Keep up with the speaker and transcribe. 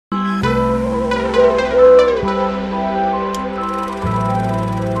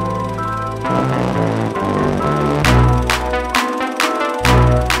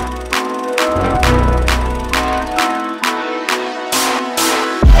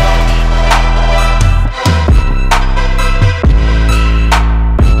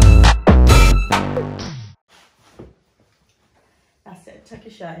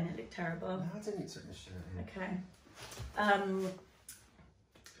terrible. No, I didn't take my shirt in. Okay.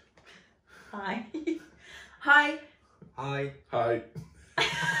 Hi. Hi. Hi. Hi.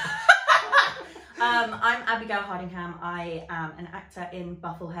 I'm Abigail Hardingham. I am an actor in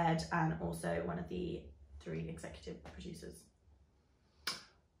Bufflehead and also one of the 3 executive producers.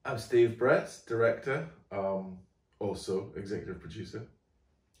 I'm Steve Brett, director, also executive producer.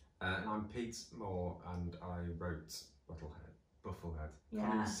 And I'm Pete Moore, and I wrote Bufflehead. Yeah.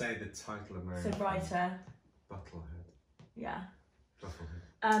 Can't even say the title of my own So writer. Bufflehead. Yeah.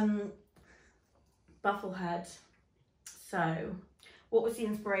 Bufflehead. Bufflehead. So, what was the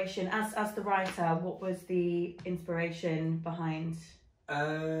inspiration as the writer? What was the inspiration behind?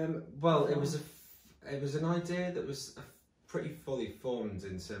 Well, it was an idea that was pretty fully formed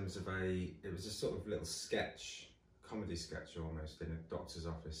in terms of it was a sort of little comedy sketch almost in a doctor's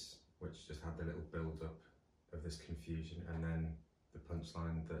office, which just had the little build up of this confusion and then the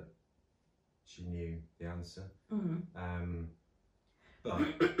punchline that she knew the answer. But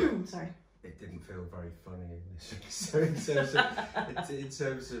sorry, it didn't feel very funny initially. So in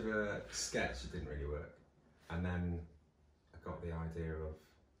terms of a sketch, it didn't really work. And then I got the idea of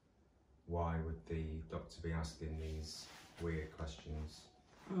why would the doctor be asking these weird questions?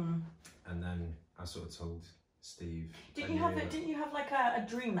 And then I sort of told Steve. Didn't you have like a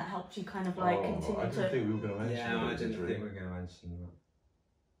dream that helped you kind of like continue I didn't think we were going to mention that. Yeah, I didn't think we were going to mention that.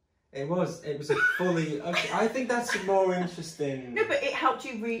 It was a fully. I think that's more interesting. No, but it helped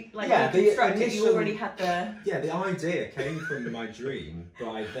you the initial. You already had the. Yeah, the idea came from my dream, but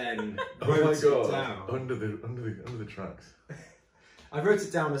I then Oh wrote my God. it down Under the tracks. I wrote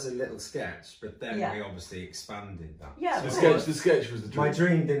it down as a little sketch, but then we obviously expanded that. Yeah, so the sketch was the dream. My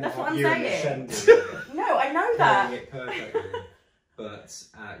dream didn't That's what have I'm you saying. and Shenda No, I know that. playing it perfectly. But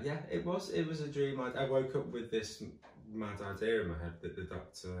yeah, it was a dream. I woke up with this mad idea in my head that the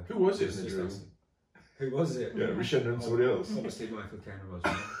doctor. Who was it in the dream? Who was it? Yeah, Rishenda and somebody else. Obviously, Michael Caine was.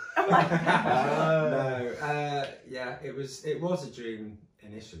 Oh my God. No, yeah, it was a dream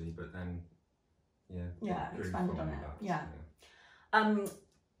initially, but then expanded on it. That, Yeah.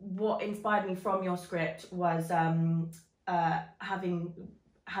 What inspired me from your script was having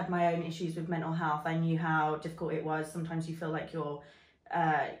had my own issues with mental health. I knew how difficult it was. Sometimes you feel like you're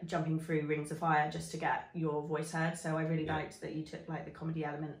jumping through rings of fire just to get your voice heard. So I really liked that you took like the comedy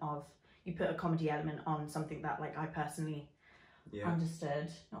element you put a comedy element on something that like I personally understood.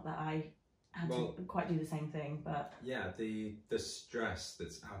 Not that I had to quite do the same thing, but yeah, the stress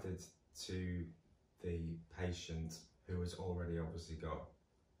that's added to the patient who has already obviously got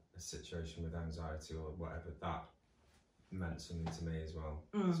a situation with anxiety or whatever, that meant something to me as well,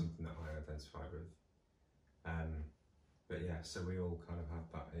 something that I identified with. But yeah, so we all kind of had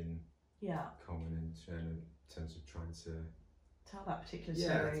that in common in terms of trying to tell that particular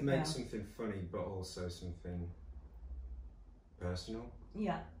story. Yeah, to make something funny, but also something personal.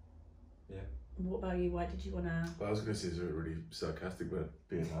 Yeah. Yeah. What about you? Why did you want to... Well, I was going to say, is it really sarcastic about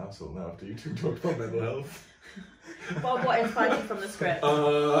being an arsehole now after you two talked about mental health? Well, what inspired you from the script?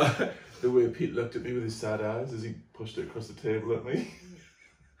 The way Pete looked at me with his sad eyes as he pushed it across the table at me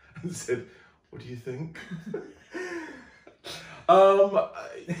and said, "What do you think?"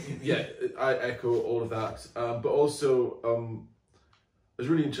 Yeah, I echo all of that. But also, I was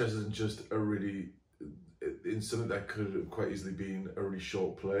really interested in just in something that could have quite easily been a really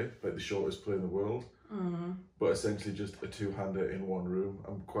short play, like the shortest play in the world, but essentially just a two-hander in one room.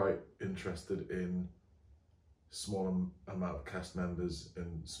 I'm quite interested in small amount of cast members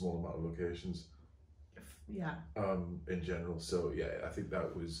and small amount of locations. Yeah. In general, so yeah, I think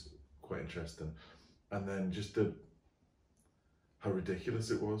that was quite interesting, and then just how ridiculous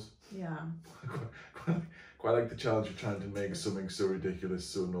it was. Yeah. quite like the challenge of trying to make something so ridiculous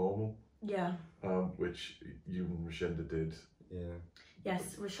so normal. Yeah. Which you and Rishenda did. Yeah.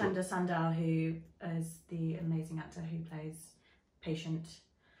 Yes, Rishenda Sandal, who is the amazing actor who plays Patient,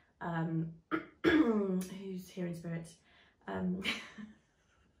 who's here in spirit.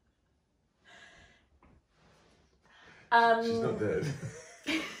 She's not dead.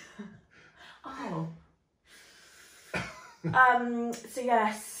 Oh. So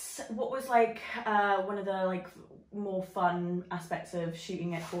yes, what was like one of the like more fun aspects of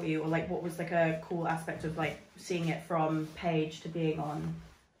shooting it for you, or like what was like a cool aspect of like seeing it from page to being on?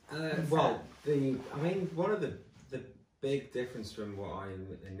 Well, one of the big difference from what I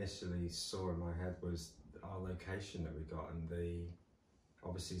initially saw in my head was our location that we got, and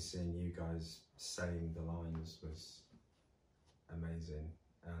obviously seeing you guys saying the lines was amazing,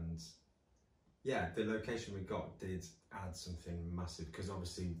 and yeah, the location we got did add something massive, because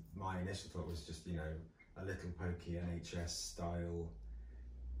obviously my initial thought was just, a little pokey NHS style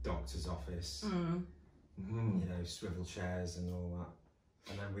doctor's office, you know, swivel chairs and all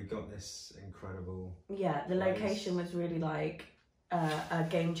that. And then we got this incredible. Yeah, the location was really like a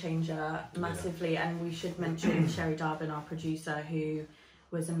game changer massively, and we should mention Sherry Darbin, our producer, who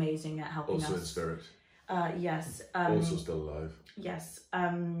was amazing at helping us. Also in spirit. Yes. Also still alive. Yes.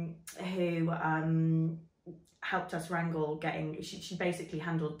 Who helped us wrangle getting. She basically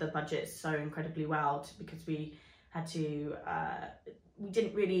handled the budget so incredibly well because we had to. We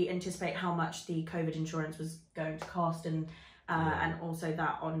didn't really anticipate how much the COVID insurance was going to cost, and also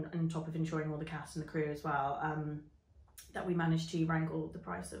that on top of insuring all the cast and the crew as well. That we managed to wrangle the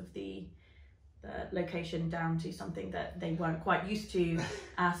price of the location down to something that they weren't quite used to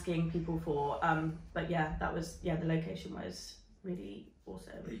asking people for. But yeah, that was the location was really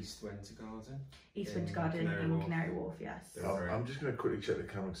awesome. East Winter Garden. East Winter Garden in Canary Wharf, yes. I'm just going to quickly check the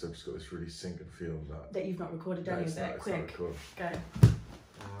camera because I've just got this really sinking feeling that you've not recorded any of it. Quick, go.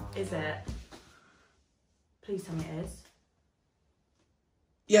 Is it? Please tell me it is.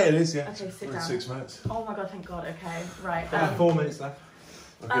 Yeah, it is, yeah. Okay, sit We're down. 6 minutes. Oh my god, thank god. Okay, right. 4 minutes left.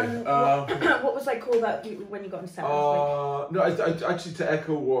 Okay. What was like cool about you when you got on set? No, I actually, to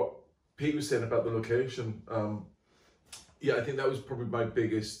echo what Pete was saying about the location, yeah, I think that was probably my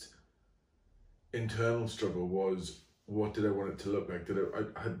biggest internal struggle was what did I want it to look like?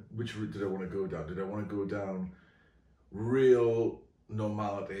 Which route did I want to go down? Did I want to go down real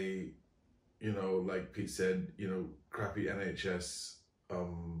normality, you know, like Pete said, you know, crappy NHS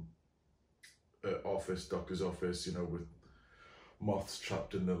office, doctor's office, you know, with moths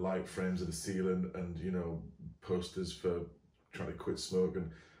trapped in the light frames of the ceiling and, you know, posters for trying to quit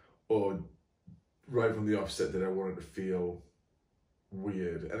smoking, or right from the offset that I wanted to feel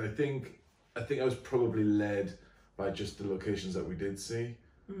weird. And I think I was probably led by just the locations that we did see,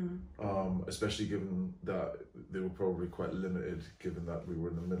 especially given that they were probably quite limited, given that we were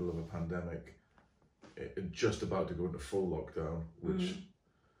in the middle of a pandemic, just about to go into full lockdown, which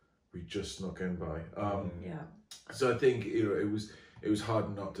we just snuck in by. So I think, you know, it was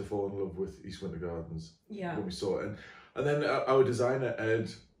hard not to fall in love with East Winter Gardens when we saw it. And then our designer Ed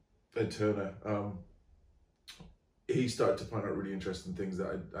Turner, he started to point out really interesting things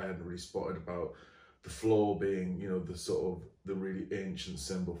that I hadn't really spotted about the floor being, you know, the sort of the really ancient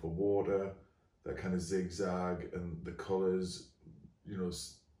symbol for water, that kind of zigzag, and the colours, you know,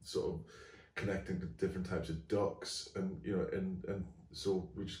 sort of connecting to different types of ducks, and you know, and so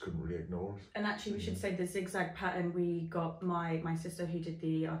we just couldn't really ignore it. And actually, we should say the zigzag pattern. We got my sister, who did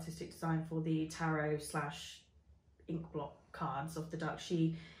the artistic design for the tarot / ink block cards of the duck.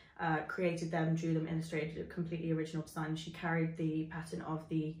 She created them, drew them, illustrated a completely original design. She carried the pattern of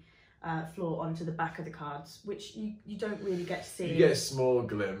the floor onto the back of the cards, which you don't really get to see. You get a small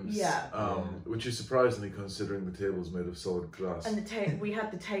glimpse, yeah. Which is surprisingly considering the table's made of solid glass. And we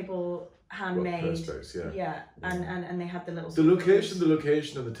had the table handmade. Perspex, yeah. And they had the little. The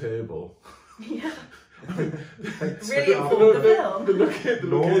location of the table. Yeah. I mean, really informed the film.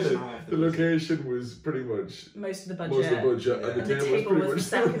 The location was pretty much most of the budget. And the table was pretty much the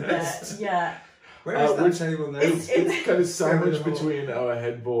second bit. Yeah. Where is that table now? It's kind of sandwiched between our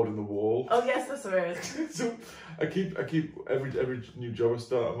headboard and the wall. Oh yes, that's where it is. So I keep every new job I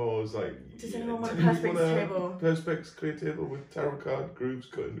start, I'm always like, does anyone want a Perspex table? Perspex clear table with tarot card grooves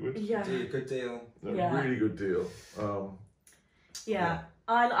cut into it. Yeah. Good deal. Really good deal. Yeah.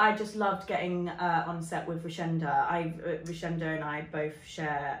 I just loved getting on set with Rashenda. Rashenda and I both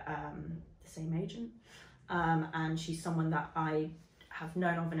share the same agent, and she's someone that I have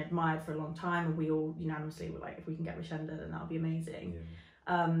known of and admired for a long time, and we all unanimously were like, if we can get Rashenda, then that'll be amazing.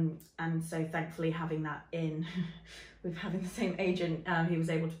 Yeah. And so thankfully having that in with having the same agent, he was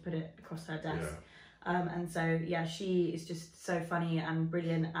able to put it across her desk. Yeah. And so yeah, she is just so funny and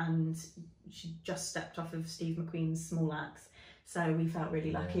brilliant, and she just stepped off of Steve McQueen's Small Axe. So we felt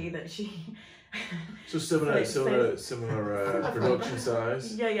really lucky that she. So similar production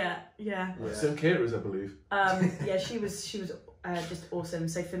size. Yeah. Same caterers, I believe. Yeah, she was just awesome.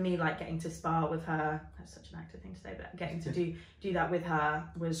 So for me, like getting to spar with her, that's such an active thing to say, but getting to do that with her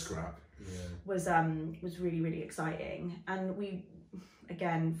was was really, really exciting. And we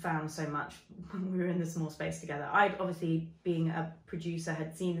again found so much when we were in the small space together. I'd obviously, being a producer,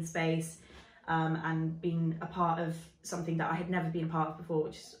 had seen the space. And been a part of something that I had never been a part of before,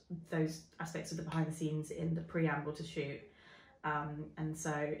 which is those aspects of the behind the scenes in the preamble to shoot. And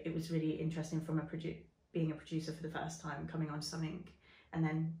so it was really interesting from being a producer for the first time, coming on something and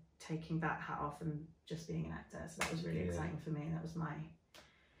then taking that hat off and just being an actor. So that was really exciting for me. That was my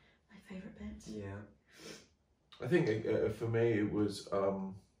favourite bit. Yeah. I think for me it was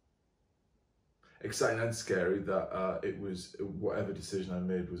exciting and scary that it was, whatever decision I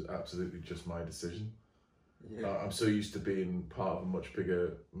made was absolutely just my decision. Yeah. I'm so used to being part of a much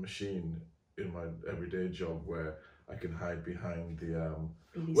bigger machine in my everyday job where I can hide behind the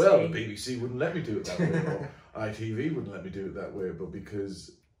BBC. well, the BBC wouldn't let me do it that way, or ITV wouldn't let me do it that way, but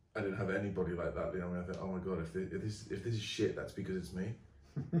because I didn't have anybody like that, you know, I thought, oh my god, if this is shit, that's because it's me.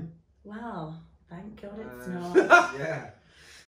 Well, thank God it's not. Yeah.